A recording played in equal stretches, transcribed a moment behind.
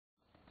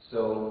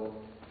So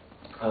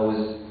I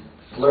was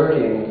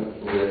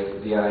flirting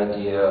with the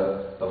idea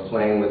of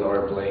playing with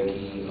Art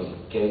Blakey,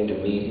 of getting to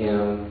meet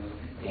him,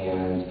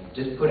 and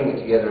just putting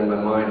it together in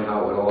my mind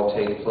how it would all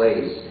take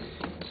place.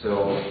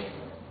 So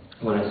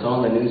when I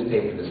saw in the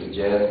newspaper that the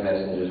Jazz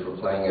Messengers were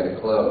playing at a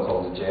club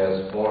called the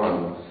Jazz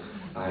Forum,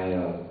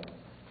 I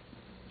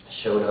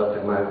showed up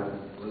in my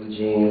blue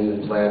jeans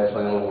and plaid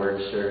flannel work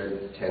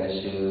shirt,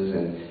 tennis shoes,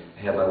 and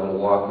I had my little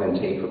Walkman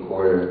tape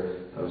recorder.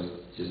 I was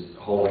just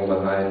holding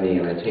behind me,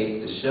 and I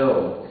taped the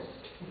show.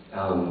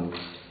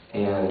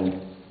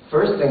 And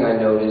first thing I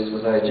noticed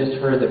was I had just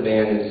heard the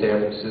band in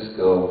San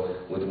Francisco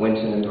with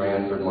Wynton and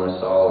Branford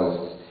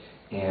Marsalis,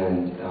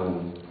 and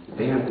the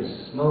band was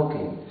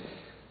smoking.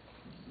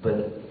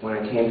 But when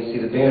I came to see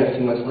the band a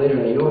few months later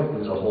in New York, it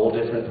was a whole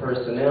different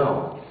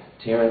personnel.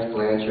 Terrence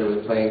Blanchard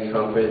was playing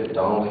trumpet,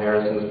 Donald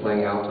Harrison was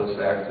playing alto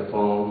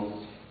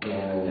saxophone,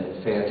 and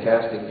a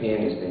fantastic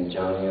pianist named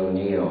Johnny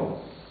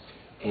O'Neill.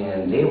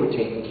 And they were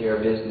taking care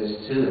of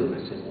business too.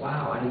 I said,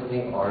 wow, I didn't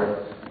think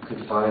Art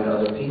could find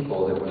other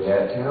people that were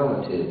that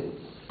talented.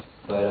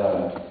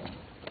 But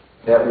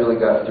that really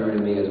got through to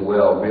me as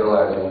well,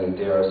 realizing that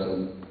there are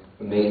some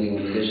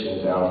amazing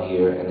musicians out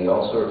here, and they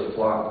all sort of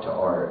flocked to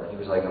Art. He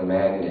was like a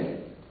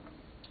magnet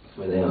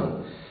for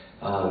them.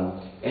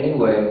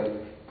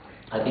 Anyway,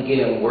 I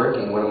began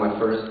working. One of my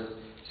first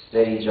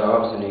steady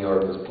jobs in New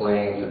York was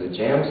playing for the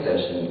jam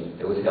session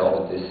that was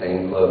held at this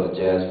same club, the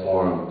Jazz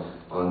Forum,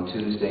 on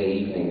Tuesday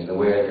evenings. The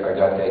way I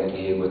got that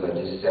gig was I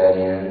just sat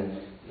in,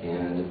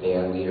 and the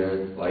band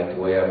leader liked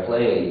the way I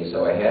played,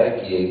 so I had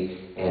a gig,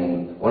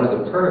 and one of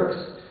the perks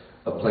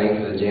of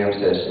playing for the jam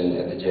session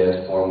at the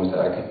Jazz Forum was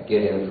that I could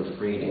get in for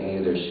free to any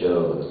of their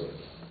shows.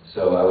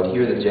 So I would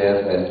hear the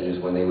Jazz Messengers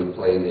when they would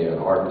play there,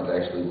 and Art was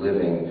actually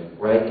living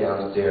right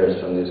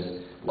downstairs from this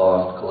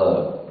loft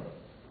club.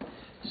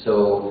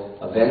 So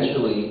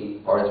eventually,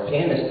 Art's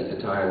pianist at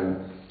the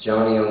time,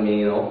 Johnny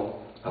O'Neill,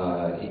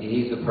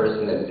 he's the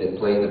person that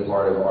played the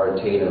part of Art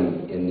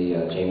Tatum in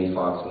the Jamie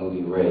Foxx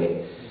movie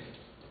Ray.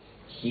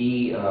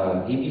 He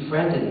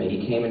befriended me.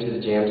 He came into the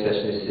jam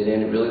session to sit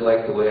in and really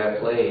liked the way I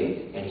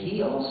played. And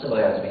he also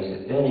asked me, he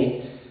said,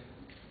 Benny,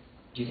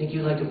 do you think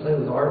you'd like to play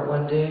with Art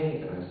one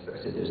day? And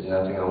I said, there's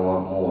nothing I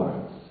want more.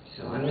 He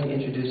said, I'm going to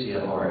introduce you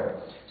to Art.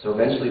 So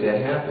eventually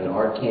that happened.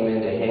 Art came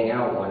in to hang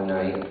out one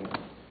night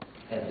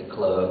at the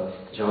club.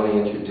 Johnny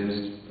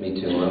introduced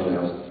me to him, and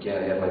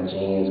I had my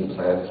jeans and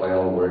plaid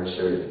flannel work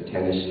shirt and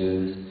tennis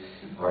shoes.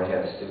 Art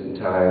had a suit and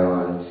tie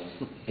on.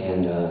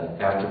 And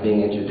after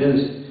being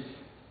introduced,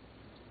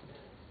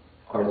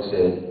 Art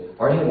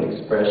had an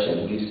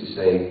expression. He used to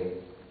say,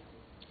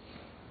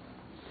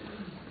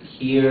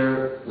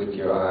 hear with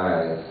your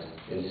eyes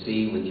and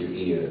see with your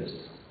ears.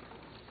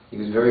 He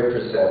was very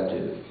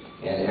perceptive.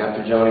 And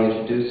after Johnny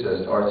introduced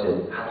us, Art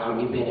said, how long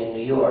have you been in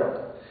New York?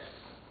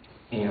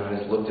 And I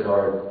just looked at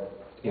Art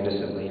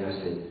innocently, and I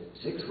said,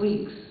 6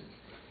 weeks.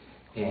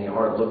 And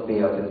Art looked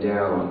me up and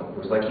down. It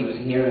was like he was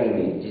hearing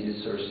me. He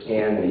just sort of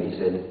scanned me. He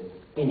said,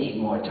 we need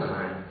more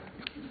time.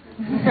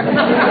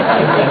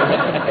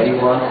 And he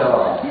walked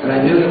off. And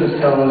I knew he was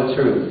telling the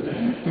truth.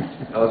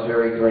 I was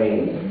very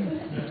green.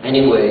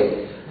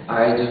 Anyway,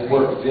 I just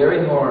worked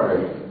very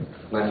hard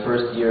my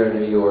first year in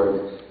New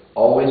York,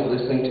 always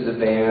listening to the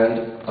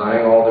band,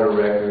 buying all their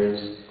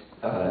records,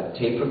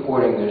 tape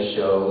recording their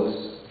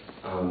shows,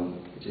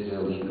 which is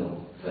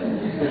illegal, but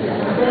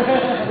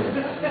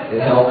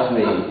it helped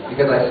me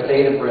because I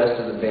stayed abreast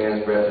of the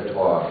band's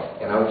repertoire,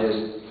 and I would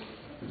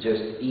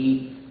just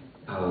eat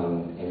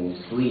and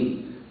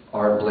sleep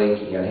Art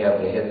Blakey. I'd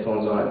have the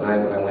headphones on at night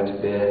when I went to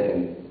bed,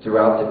 and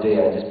throughout the day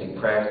I'd just be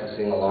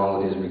practicing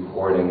along with his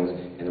recordings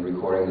and the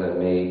recordings I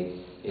made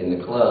in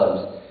the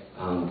clubs.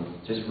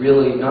 Just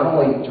really not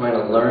only trying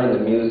to learn the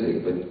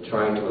music, but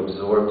trying to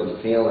absorb the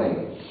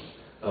feeling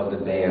of the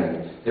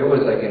band. There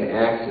was like an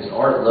axis.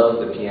 Art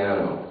loved the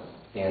piano,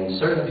 and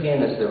certain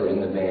pianists that were in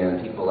the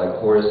band, people like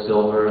Horace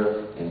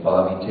Silver and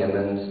Bobby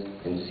Timmons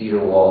and Cedar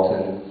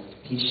Walton,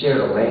 he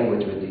shared a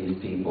language with these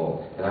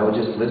people, and I would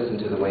just listen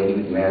to the way he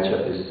would match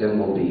up his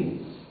cymbal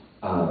beat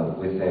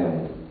with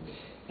them,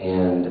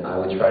 and I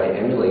would try to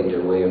emulate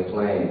their way of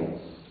playing.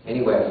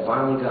 Anyway, I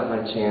finally got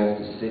my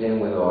chance to sit in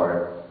with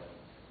Art.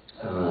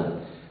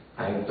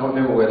 I don't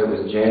remember whether it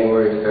was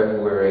January or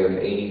February of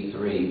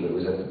 '83, but it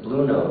was at the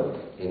Blue Note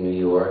in New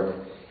York,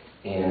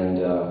 and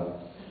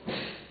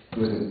it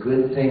was a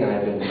good thing I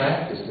had been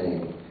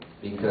practicing,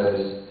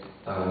 because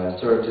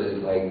sort of to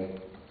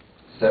like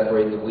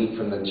separate the wheat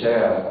from the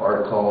chaff,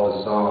 Art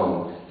called a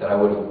song that I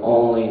would have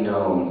only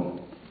known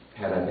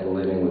had I been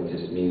living with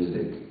this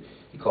music.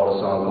 He called a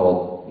song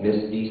called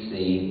Miss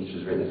B.C., which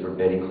was written for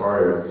Betty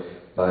Carter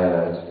by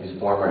his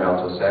former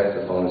alto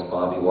saxophonist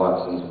Bobby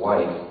Watson's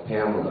wife,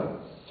 Pamela.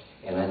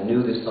 And I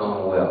knew the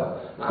song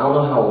well. I don't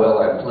know how well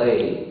I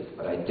played,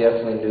 but I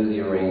definitely knew the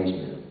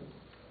arrangement.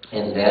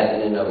 And that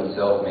in and of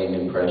itself made an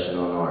impression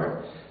on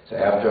Art. So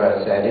after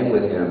I sat in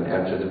with him,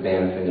 after the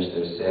band finished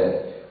their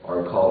set,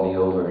 Art called me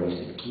over and he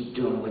said, keep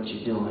doing what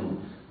you're doing.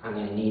 I'm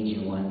going to need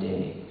you one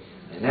day.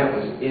 And that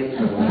was it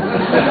for me.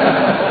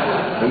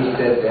 He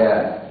said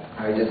that.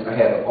 I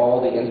had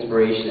all the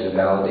inspiration and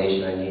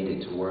validation I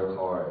needed to work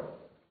hard.